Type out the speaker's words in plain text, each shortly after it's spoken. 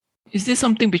Is this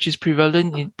something which is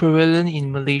prevalent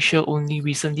in Malaysia only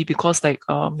recently? Because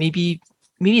maybe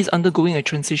it's undergoing a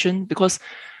transition, because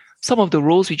some of the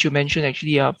roles which you mentioned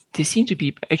actually they seem to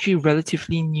be actually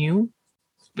relatively new.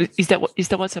 Is that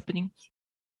what's happening?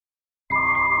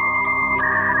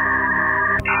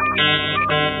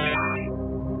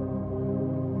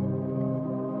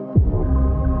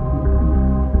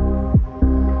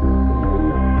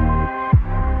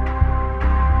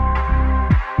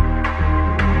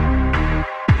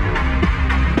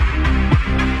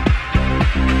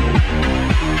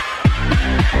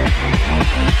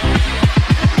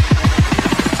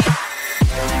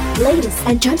 Ladies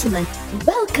and gentlemen,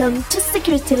 welcome to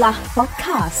Security Lah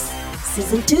Podcast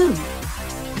Season 2.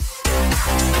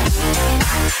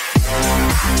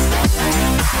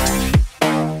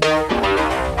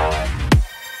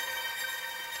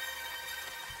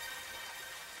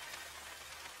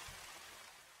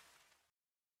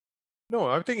 No,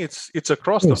 I think it's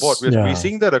across the board. We're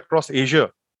seeing that across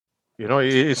Asia. You know,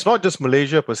 it's not just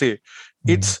Malaysia per se.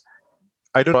 It's,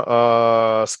 I don't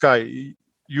know, Sky,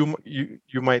 you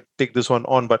might take this one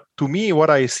on, but to me, what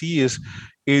I see is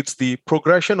it's the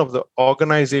progression of the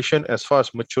organization as far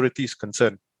as maturity is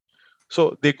concerned.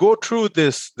 So they go through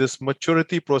this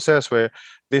maturity process where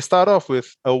they start off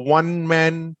with a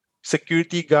one-man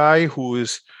security guy who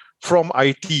is from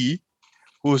IT,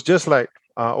 who's just like,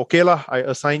 okay lah, I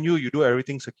assign you, you do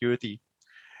everything security.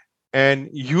 And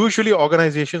usually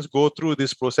organizations go through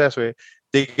this process where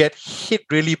they get hit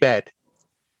really bad.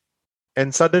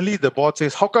 And suddenly the board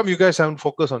says, how come you guys haven't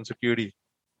focused on security?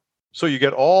 So you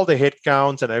get all the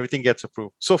headcounts and everything gets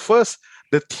approved. So first,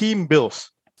 the team builds.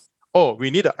 Oh,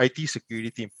 we need an IT security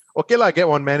team. Okay, get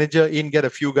one manager in, get a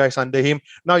few guys under him.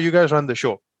 Now you guys run the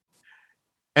show.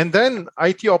 And then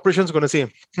IT operations is going to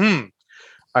say,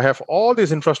 I have all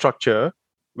this infrastructure,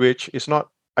 which is not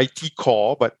IT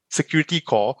core, but security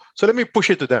core. So let me push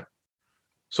it to them.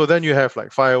 So then you have like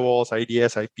firewalls,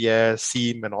 IDS, IPS,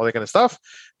 SIEM, and all that kind of stuff.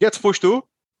 Gets pushed to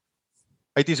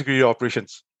IT security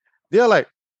operations. They are like,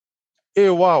 hey,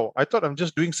 wow, I thought I'm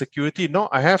just doing security. No,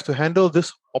 I have to handle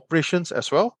this operations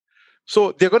as well.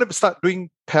 So they're going to start doing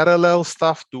parallel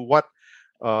stuff to what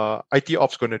IT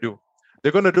ops going to do.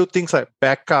 They're going to do things like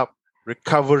backup,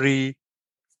 recovery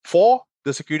for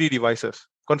the security devices,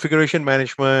 configuration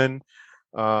management,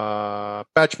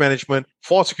 patch management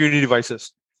for security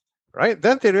devices. Right?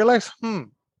 Then they realize,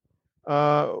 we're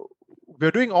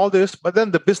doing all this, but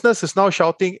then the business is now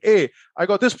shouting, hey, I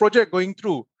got this project going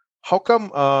through. How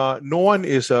come no one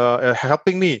is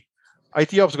helping me?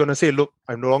 IT ops is going to say, look,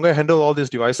 I no longer handle all these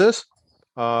devices.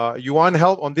 You want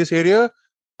help on this area?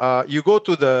 You go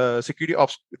to the security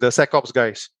ops, the SecOps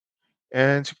guys.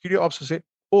 And security ops will say,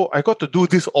 oh, I got to do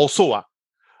this also.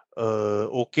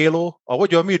 Okay, lo. What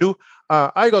do you want me to do?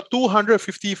 I got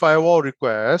 250 firewall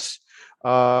requests.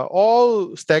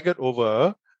 All staggered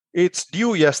over. It's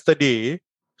due yesterday,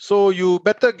 so you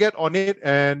better get on it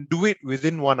and do it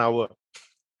within 1 hour.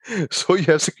 So you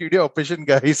have security operation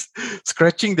guys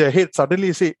scratching their head,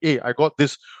 suddenly say, hey, I got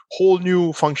this whole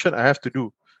new function I have to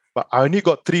do, but I only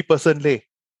got 3% late,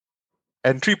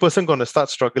 and 3% going to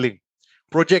start struggling.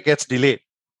 Project gets delayed.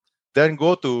 Then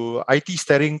go to IT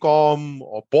steering com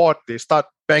or board, they start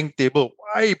bang table.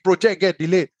 Why project get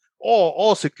delayed?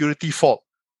 All security fault.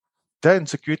 Then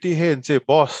security head and say,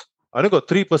 boss, I only got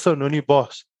 3% only,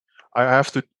 boss. I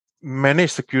have to manage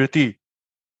security.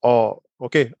 Oh,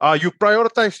 okay. You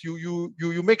prioritize,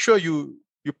 you make sure you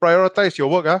prioritize your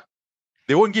work.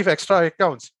 They won't give extra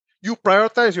accounts. You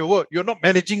prioritize your work. You're not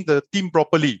managing the team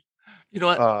properly. You know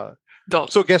what?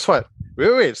 Doc. So guess what?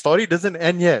 Wait, story doesn't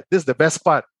end yet. This is the best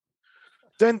part.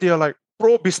 Then they are like,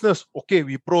 pro business. Okay,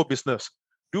 we pro business.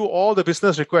 Do all the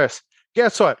business requests.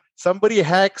 Guess what? Somebody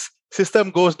hacks, system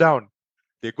goes down.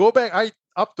 They go back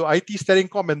up to IT steering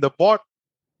com and the board.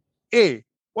 Hey,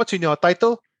 what's in your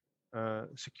title?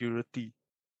 Security.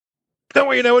 Then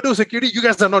why you never do security? You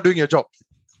guys are not doing your job.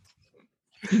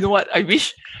 You know what? I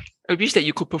wish that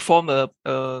you could perform a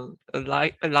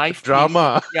live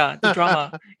drama. The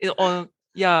drama.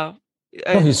 No,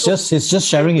 he's just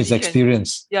sharing his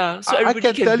experience. So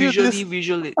everybody can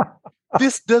visually.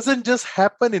 This doesn't just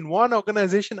happen in one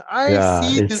organization. I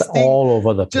see this thing all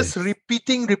over the place. Just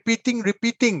repeating.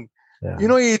 Yeah. You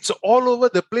know, it's all over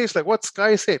the place. Like what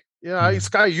Sky said. Yeah,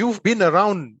 Sky, you've been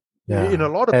around in a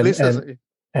lot of places.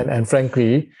 And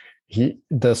frankly,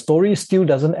 the story still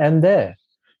doesn't end there,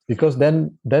 because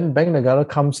then Bank Negara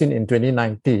comes in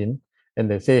 2019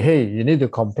 and they say, hey, you need to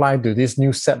comply to this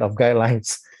new set of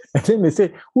guidelines. And then they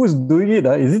say, who's doing it?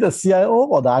 Is it the CIO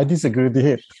or the IT security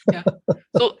head? Yeah.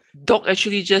 So Doc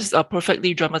actually just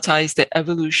perfectly dramatized the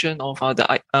evolution of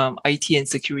the IT and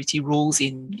security roles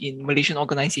in Malaysian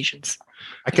organizations.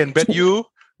 I can bet you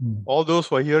all those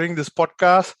who are hearing this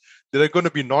podcast, they're going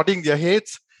to be nodding their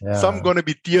heads. Yeah. Some going to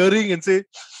be tearing and say,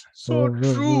 so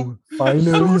true.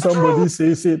 Finally, somebody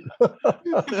says it.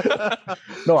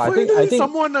 No, I think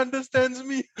someone understands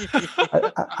me.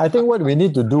 I think what we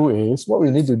need to do is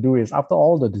after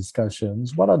all the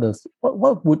discussions, what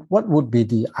would be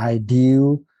the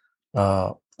ideal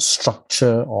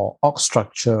structure or org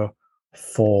structure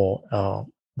for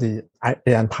the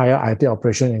entire IT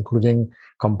operation, including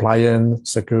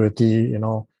compliance, security.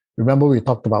 Remember we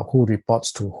talked about who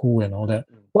reports to who and all that.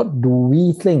 What do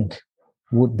we think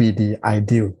would be the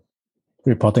ideal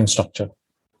reporting structure?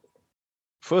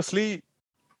 Firstly,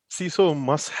 CISO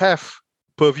must have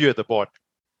purview at the board.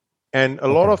 And a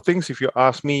lot of things, if you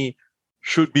ask me,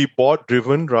 should be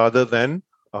board-driven rather than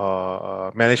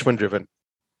management-driven.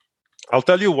 I'll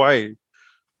tell you why.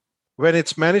 When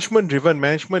it's management-driven,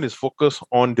 management is focused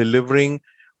on delivering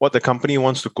what the company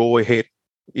wants to go ahead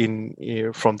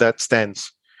from that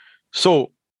stance.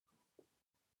 So,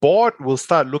 board will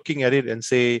start looking at it and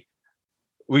say,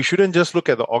 we shouldn't just look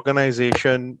at the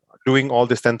organization doing all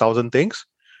these 10,000 things.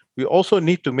 We also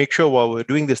need to make sure while we're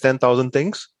doing these 10,000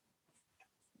 things,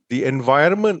 the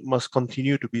environment must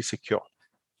continue to be secure.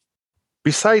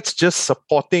 Besides just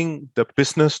supporting the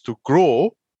business to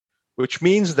grow, which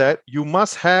means that you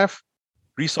must have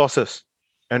resources.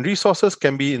 And resources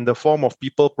can be in the form of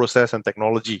people, process, and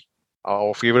technology,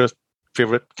 our favorite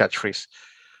catchphrase.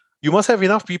 You must have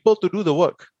enough people to do the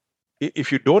work.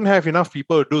 If you don't have enough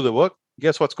people to do the work,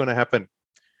 guess what's going to happen?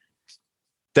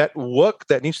 That work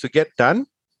that needs to get done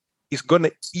is going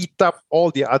to eat up all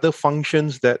the other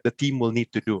functions that the team will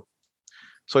need to do.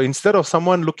 So instead of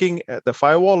someone looking at the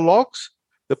firewall logs,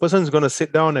 the person is going to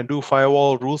sit down and do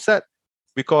firewall rule set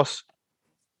because,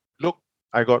 look,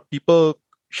 I got people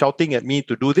shouting at me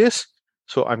to do this,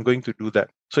 so I'm going to do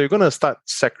that. So you're going to start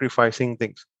sacrificing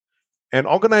things. An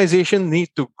organization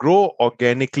needs to grow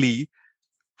organically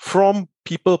from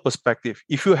people perspective.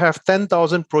 If you have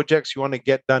 10,000 projects you want to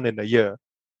get done in a year,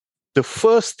 the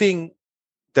first thing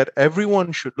that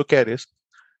everyone should look at is,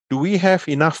 do we have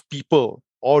enough people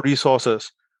or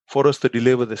resources for us to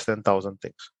deliver this 10,000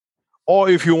 things? Or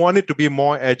if you want it to be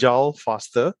more agile,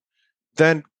 faster,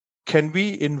 then can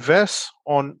we invest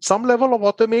on some level of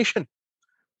automation?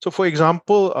 So for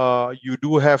example, you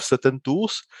do have certain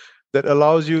tools that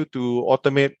allows you to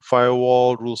automate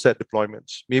firewall rule set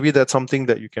deployments. Maybe that's something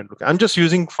that you can look at. I'm just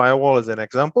using firewall as an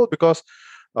example because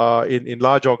in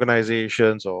large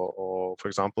organizations or for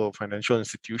example, financial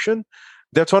institution,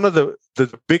 that's one of the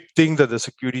big things that the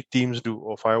security teams do,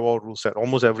 or firewall rule set.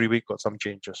 Almost every week got some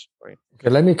changes, right? Okay,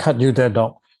 let me cut you there,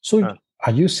 Doc. So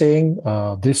are you saying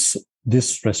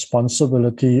this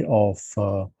responsibility of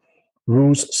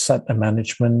rules set and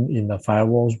management in the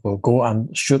firewalls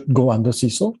should go under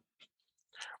CISO?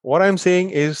 What I'm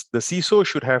saying is the CISO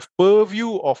should have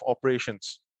purview of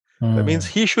operations. That means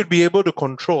he should be able to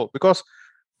control. Because,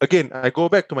 again, I go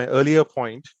back to my earlier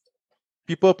point,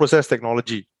 people, process,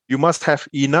 technology. You must have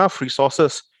enough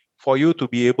resources for you to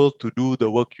be able to do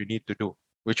the work you need to do,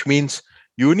 which means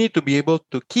you need to be able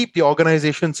to keep the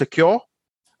organization secure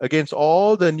against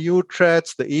all the new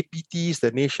threats, the APTs,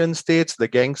 the nation states, the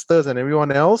gangsters, and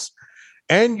everyone else.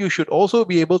 And you should also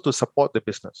be able to support the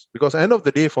business. Because at the end of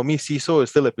the day, for me, CISO is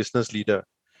still a business leader.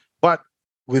 But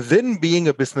within being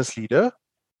a business leader,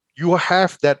 you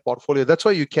have that portfolio. That's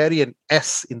why you carry an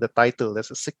S in the title.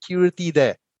 There's a security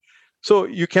there. So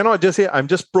you cannot just say, I'm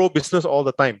just pro-business all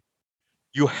the time.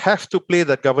 You have to play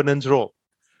that governance role.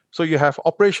 So you have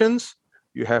operations,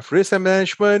 you have risk and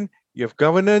management, you have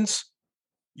governance.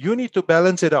 You need to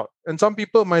balance it out. And some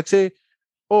people might say,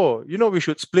 oh, we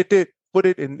should split it, put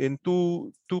it in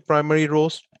two primary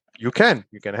roles. You can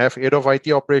have head of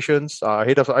IT operations,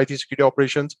 head of IT security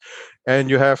operations, and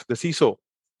you have the CISO.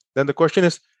 Then the question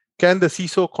is, can the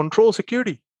CISO control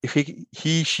security? If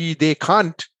they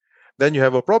can't, then you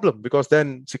have a problem, because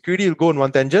then security will go in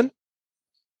one tangent,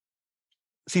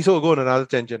 CISO will go in another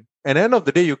tangent. And at the end of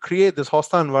the day, you create this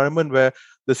hostile environment where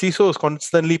the CISO is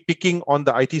constantly picking on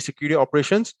the IT security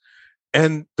operations,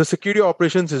 and the security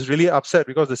operations is really upset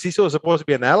because the CISO is supposed to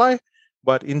be an ally,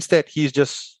 but instead he's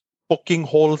just poking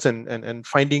holes and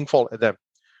finding fault at them.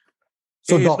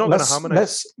 So Doc,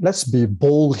 let's be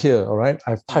bold here, all right?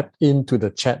 I've typed into the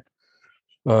chat.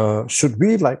 Should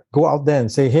we go out there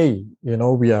and say, hey,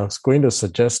 we are going to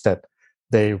suggest that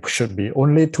there should be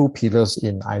only two pillars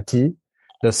in IT,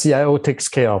 The CIO takes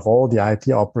care of all the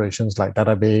IT operations like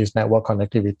database, network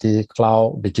connectivity,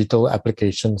 cloud, digital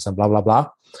applications, and blah, blah, blah.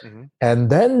 Mm-hmm. And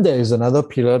then there is another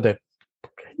pillar that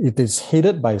it is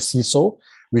headed by CISO,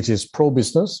 which is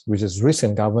pro-business, which is risk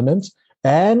and governance,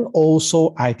 and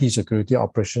also IT security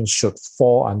operations should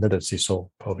fall under the CISO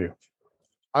purview.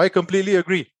 I completely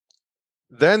agree.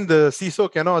 Then the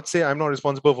CISO cannot say, I'm not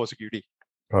responsible for security.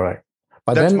 All right.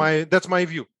 But that's then, my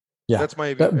view. Yeah, that's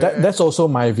my view. That's also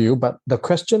my view. But the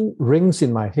question rings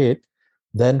in my head,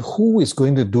 then who is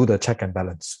going to do the check and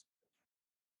balance?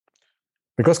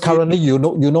 Because currently, you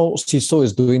know, CISO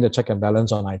is doing the check and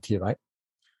balance on IT, right?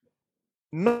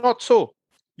 Not so.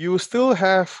 You still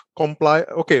have comply.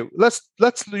 Okay, let's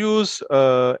use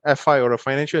a FI or a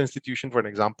financial institution for an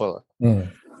example.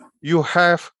 You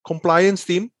have compliance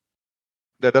team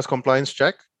that does compliance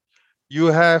check. You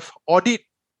have audit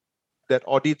that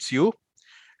audits you.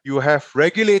 You have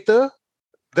regulator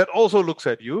that also looks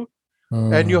at you.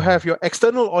 And you have your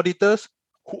external auditors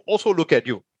who also look at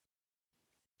you.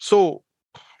 So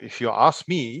if you ask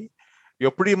me,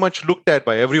 you're pretty much looked at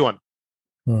by everyone.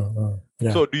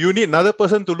 Yeah. So do you need another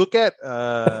person to look at?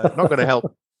 Not going to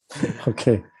help.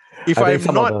 Okay.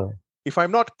 If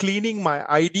I'm not cleaning my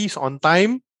IDs on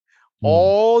time,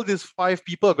 all these 5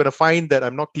 people are going to find that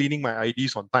I'm not cleaning my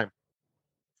IDs on time.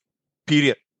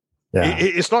 Period. Yeah.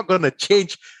 It's not going to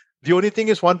change. The only thing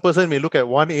is one person may look at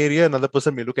one area, another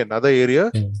person may look at another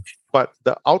area, but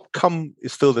the outcome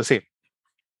is still the same.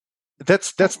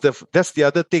 That's the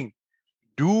other thing.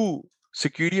 Do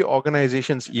security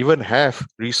organizations even have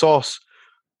resource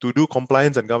to do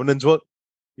compliance and governance work?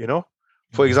 You know,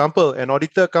 for example, an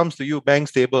auditor comes to you, bank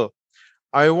stable.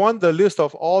 I want the list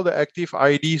of all the active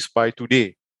IDs by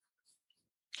today.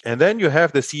 And then you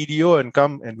have the CDO and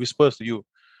come and whispers to you,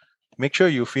 make sure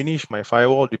you finish my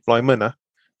firewall deployment.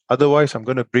 Otherwise, I'm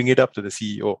going to bring it up to the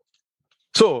CEO.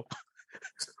 So,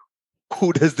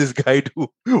 who does this guy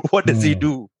do? What does he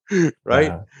do?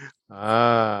 Right?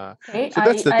 Okay. So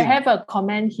that's the thing. I have a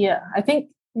comment here. I think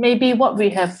maybe what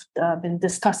we have been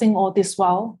discussing all this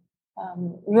while,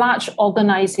 large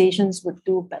organizations would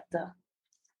do better.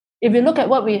 If you look at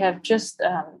what we have just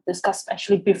discussed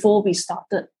actually before we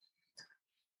started,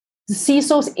 the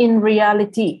CISOs in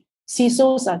reality,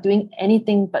 CISOs are doing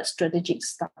anything but strategic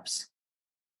stuff.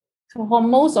 So for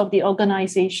most of the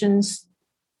organizations,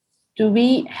 do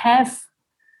we have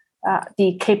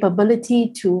the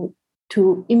capability to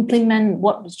implement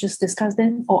what was just discussed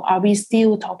then, or are we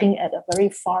still talking at a very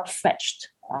far-fetched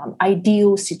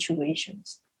ideal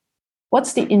situations?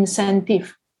 What's the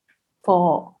incentive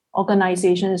for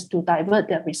organizations to divert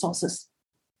their resources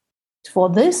for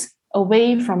this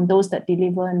away from those that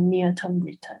deliver near-term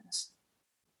returns?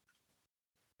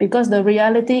 Because the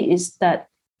reality is that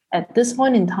at this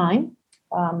point in time,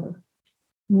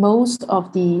 most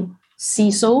of the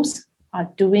CISOs are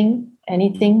doing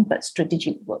anything but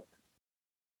strategic work.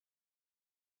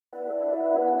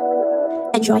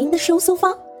 Enjoying the show so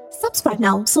far? Subscribe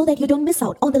now so that you don't miss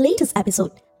out on the latest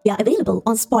episode. We are available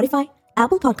on Spotify,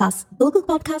 Apple Podcasts, Google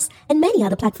Podcasts, and many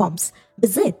other platforms.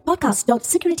 Visit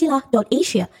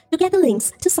podcast.securityla.asia to get the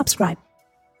links to subscribe.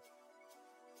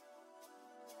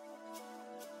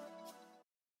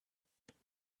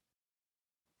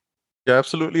 You're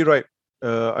absolutely right.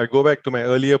 I go back to my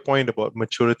earlier point about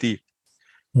maturity.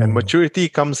 And maturity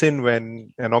comes in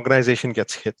when an organization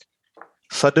gets hit.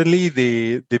 Suddenly,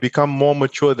 they become more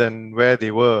mature than where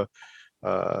they were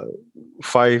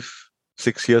 5-6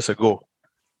 years ago.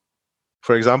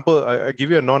 For example, I give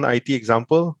you a non-IT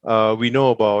example. We know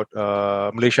about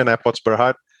Malaysian Airports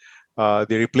Berhad.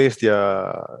 They replaced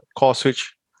their core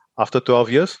switch after 12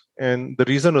 years. And the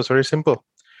reason was very simple.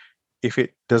 If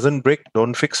it doesn't break,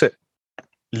 don't fix it.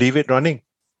 Leave it running.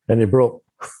 And it broke.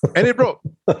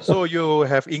 So you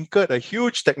have incurred a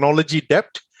huge technology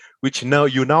debt, which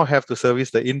you now have to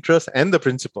service the interest and the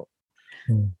principal.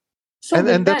 So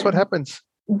and that's what happens.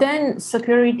 Then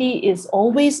security is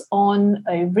always on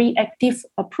a reactive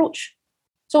approach.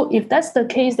 So if that's the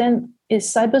case, then is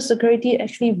cybersecurity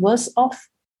actually worse off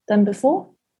than before?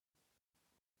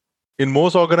 In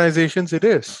most organizations, it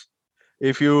is.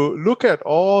 If you look at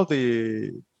all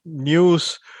the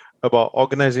news about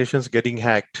organizations getting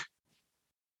hacked,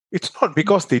 it's not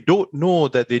because they don't know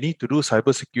that they need to do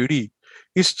cybersecurity.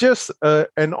 It's just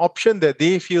an option that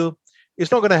they feel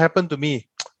it's not going to happen to me.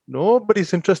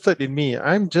 Nobody's interested in me.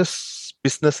 I'm just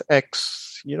business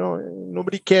X.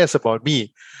 Nobody cares about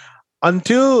me.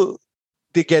 Until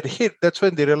they get hit, that's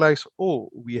when they realize, oh,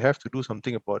 we have to do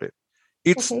something about it.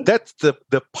 That's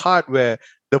the part where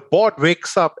the board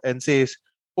wakes up and says,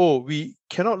 oh, we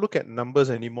cannot look at numbers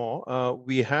anymore.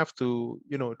 We have to,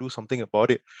 do something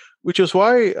about it. Which is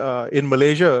why in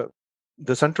Malaysia,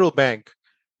 the central bank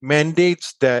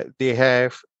mandates that they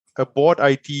have a board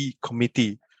IT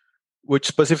committee, which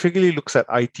specifically looks at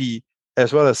IT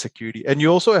as well as security. And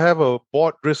you also have a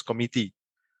board risk committee,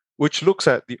 which looks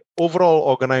at the overall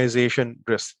organization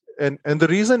risk. And the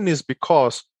reason is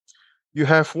because you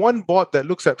have one board that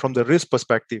looks at from the risk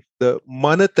perspective, the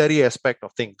monetary aspect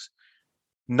of things.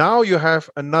 Now you have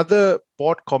another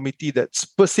board committee that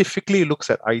specifically looks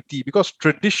at IT, because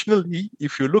traditionally,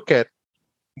 if you look at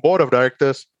board of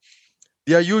directors,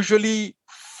 they are usually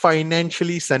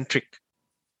financially centric.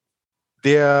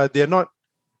 They're not,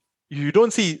 you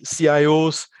don't see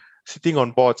CIOs sitting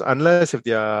on boards unless if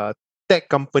they are tech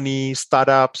companies,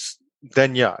 startups,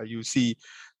 then you see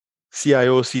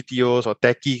CIOs, CTOs, or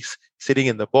techies sitting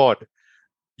in the board.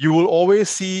 You will always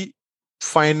see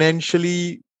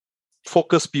financially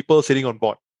focused people sitting on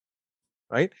board,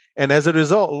 right? And as a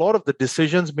result, a lot of the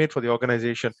decisions made for the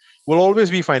organization will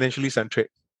always be financially centric.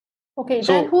 Okay,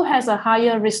 so, then who has a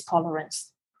higher risk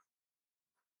tolerance?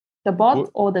 The board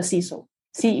or the CISO?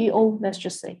 CEO, let's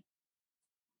just say.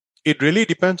 It really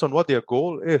depends on what their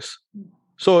goal is.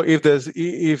 So if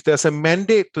there's a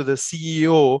mandate to the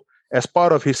CEO as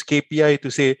part of his KPI to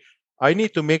say, I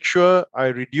need to make sure I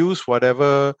reduce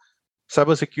whatever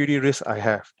cybersecurity risk I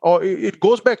have. Or it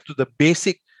goes back to the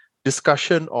basic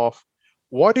discussion of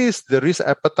what is the risk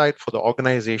appetite for the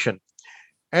organization.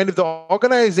 And if the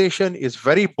organization is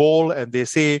very bold and they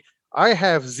say, I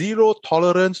have zero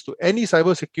tolerance to any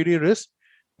cybersecurity risk,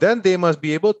 then they must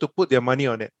be able to put their money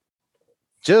on it.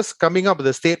 Just coming up with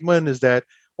a statement is that,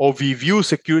 we view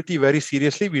security very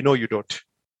seriously, we know you don't.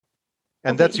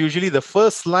 And that's usually the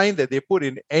first line that they put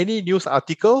in any news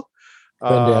article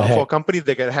for companies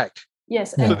that get hacked.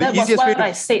 Yes, and so that was what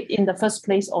I said in the first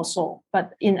place also.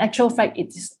 But in actual fact, it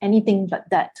is anything but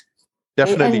that.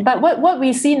 Definitely. But what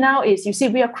we see now is,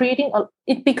 we are creating,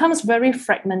 it becomes very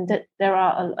fragmented. There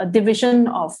are a division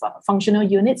of functional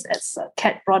units, as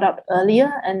Kat brought up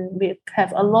earlier, and we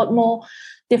have a lot more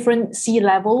different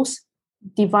C-levels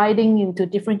dividing into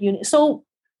different units. So,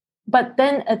 but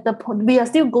then at the point, we are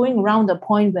still going around the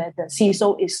point where the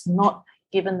CISO is not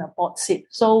given a board seat.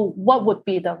 So what would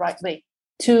be the right way?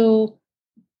 To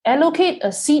allocate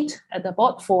a seat at the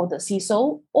board for the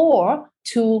CISO, or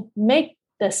to make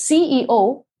the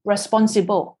CEO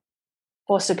responsible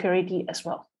for security as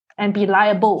well and be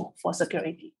liable for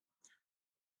security.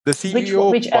 The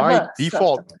CEO,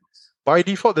 by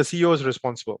default, the CEO is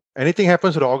responsible. Anything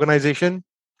happens to the organization,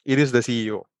 it is the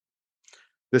CEO.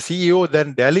 The CEO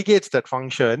then delegates that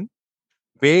function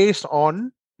based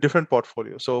on different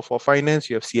portfolios. So for finance,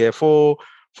 you have CFO.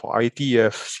 For IT, you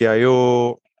have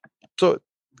CIO. So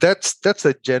that's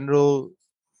a general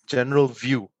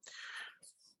view.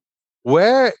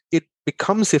 Where it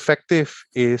becomes effective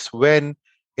is when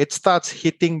it starts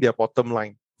hitting their bottom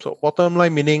line. So bottom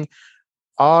line meaning,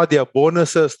 are their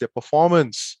bonuses, their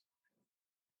performance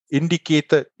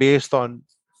indicated based on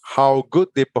how good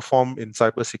they perform in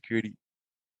cybersecurity?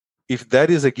 If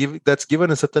that is that's given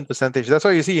a certain percentage. That's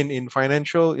why you see in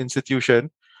financial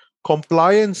institution,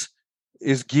 compliance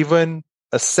is given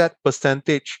a set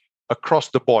percentage across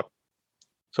the board.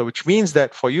 So which means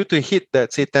that for you to hit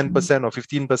that, say, 10% or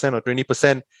 15% or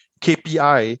 20%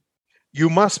 KPI, you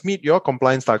must meet your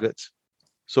compliance targets.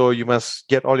 So you must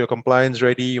get all your compliance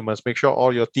ready. You must make sure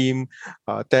all your team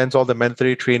attends all the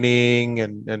mandatory training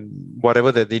and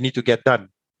whatever that they need to get done.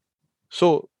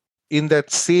 So in that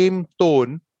same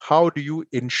tone, how do you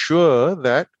ensure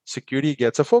that security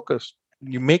gets a focus?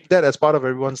 You make that as part of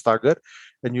everyone's target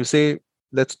and you say,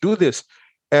 let's do this.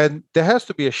 And there has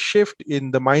to be a shift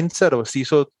in the mindset of a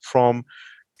CISO from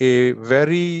a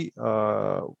very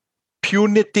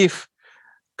punitive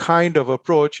kind of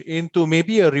approach into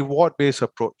maybe a reward-based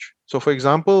approach. So, for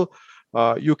example,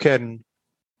 you can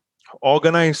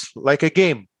organize like a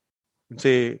game and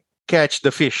say, catch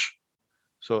the fish.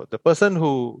 So the person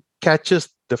who catches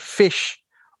the fish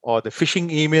or the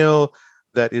phishing email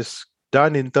that is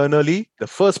done internally, the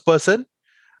first person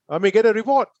may get a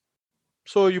reward.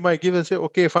 So you might give and say,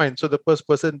 okay, fine. So the first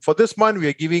person, for this month, we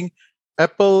are giving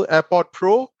Apple AirPod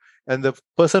Pro. And the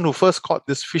person who first caught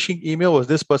this phishing email was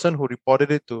this person who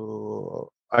reported it to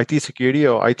IT security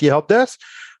or IT help desk.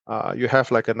 You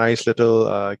have like a nice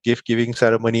little gift giving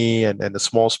ceremony and a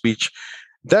small speech.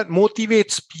 That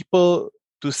motivates people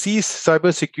to see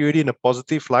cybersecurity in a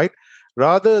positive light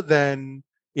rather than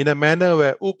in a manner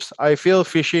where, oops, I failed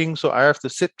phishing, so I have to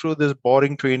sit through this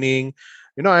boring training.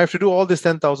 I have to do all these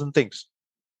 10,000 things.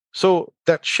 So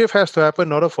that shift has to happen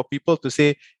in order for people to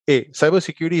say, hey,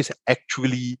 cybersecurity is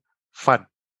actually fun.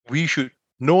 we should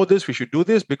know this, we should do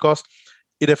this because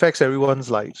it affects everyone's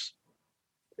lives.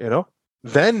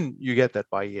 Then you get that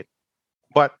buy-in.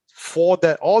 But for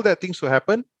that, all that things to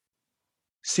happen,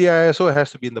 CISO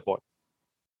has to be in the board.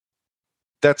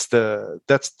 That's the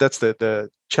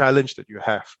challenge that you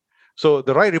have. So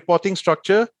the right reporting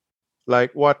structure,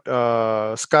 like what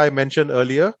Sky mentioned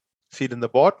earlier, sit in the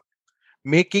board,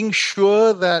 making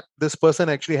sure that this person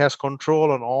actually has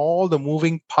control on all the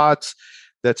moving parts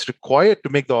that's required to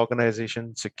make the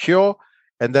organization secure,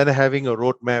 and then having a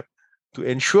roadmap to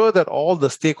ensure that all the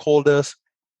stakeholders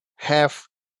have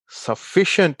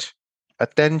sufficient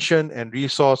attention and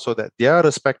resource so that their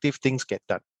respective things get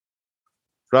done,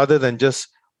 rather than just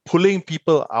pulling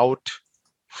people out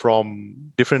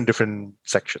from different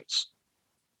sections.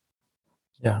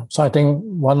 Yeah, so I think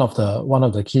one of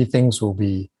the key things will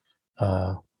be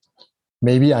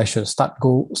maybe I should start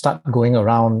going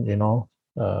around,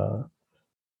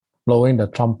 blowing the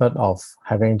trumpet of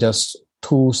having just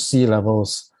 2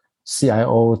 C-levels,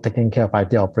 CIO taking care of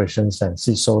IT operations and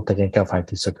CISO taking care of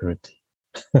IT security.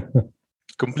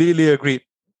 Completely agreed.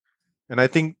 And I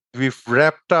think we've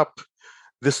wrapped up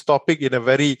this topic in a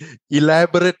very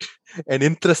elaborate and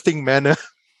interesting manner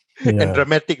and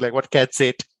dramatic, like what Kat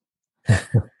said.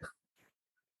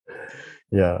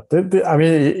 Yeah, I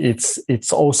mean,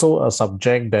 it's also a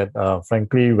subject that,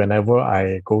 frankly, whenever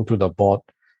I go to the board,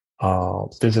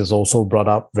 this is also brought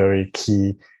up very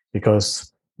key,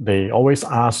 because they always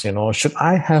ask, should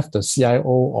I have the CIO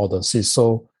or the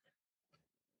CISO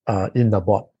in the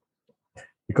board?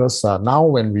 Because now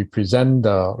when we present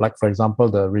like for example,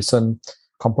 the recent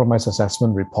compromise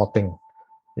assessment reporting,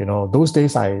 those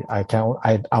days I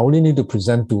only need to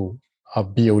present to a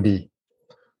BOD.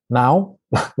 Now,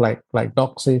 like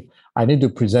Doc say, I need to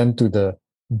present to the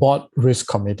board risk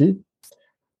committee,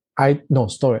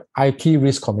 IT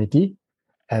risk committee,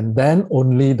 and then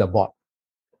only the board.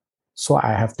 So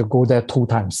I have to go there 2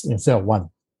 times instead of 1,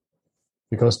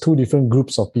 because 2 different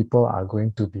groups of people are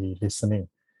going to be listening.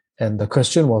 And the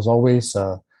question was always,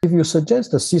 if you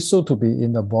suggest the CISO to be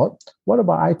in the board, what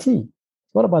about IT?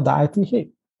 What about the IT head?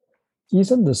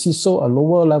 Isn't the CISO a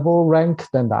lower level rank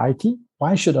than the IT?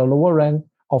 Why should a lower rank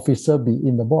officer be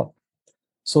in the board?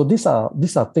 So these are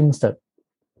things that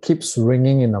keeps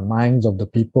ringing in the minds of the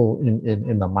people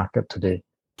in the market today.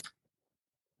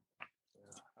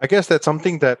 I guess that's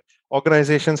something that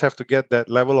organizations have to get that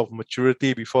level of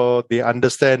maturity before they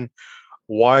understand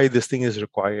why this thing is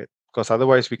required. Because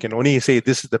otherwise we can only say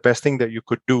this is the best thing that you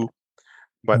could do.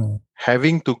 But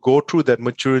having to go through that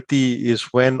maturity is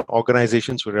when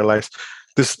organizations will realize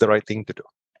this is the right thing to do.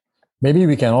 Maybe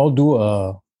we can all do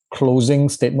a closing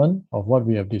statement of what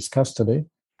we have discussed today.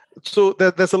 So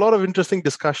there's a lot of interesting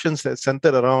discussions that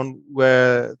centered around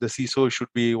where the CISO should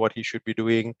be, what he should be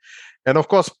doing. And of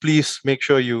course, please make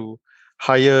sure you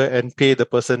hire and pay the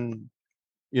person,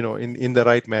 in the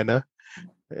right manner.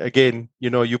 Again,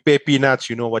 you pay peanuts,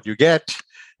 you know what you get.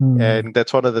 And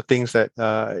that's one of the things that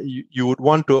you would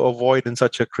want to avoid in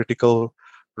such a critical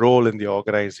role in the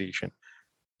organization.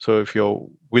 So if you're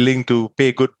willing to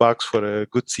pay good bucks for a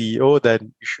good CEO,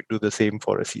 then you should do the same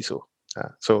for a CISO.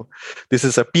 So this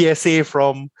is a PSA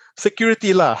from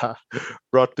Security Lah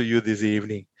brought to you this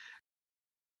evening.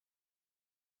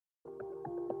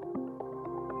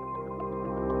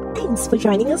 Thanks for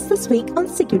joining us this week on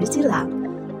Security Lab.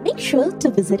 Make sure to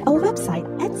visit our website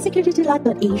at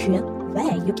securitylab.asia,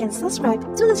 where you can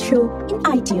subscribe to the show in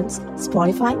iTunes,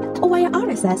 Spotify, or via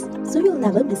RSS, so you'll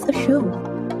never miss a show.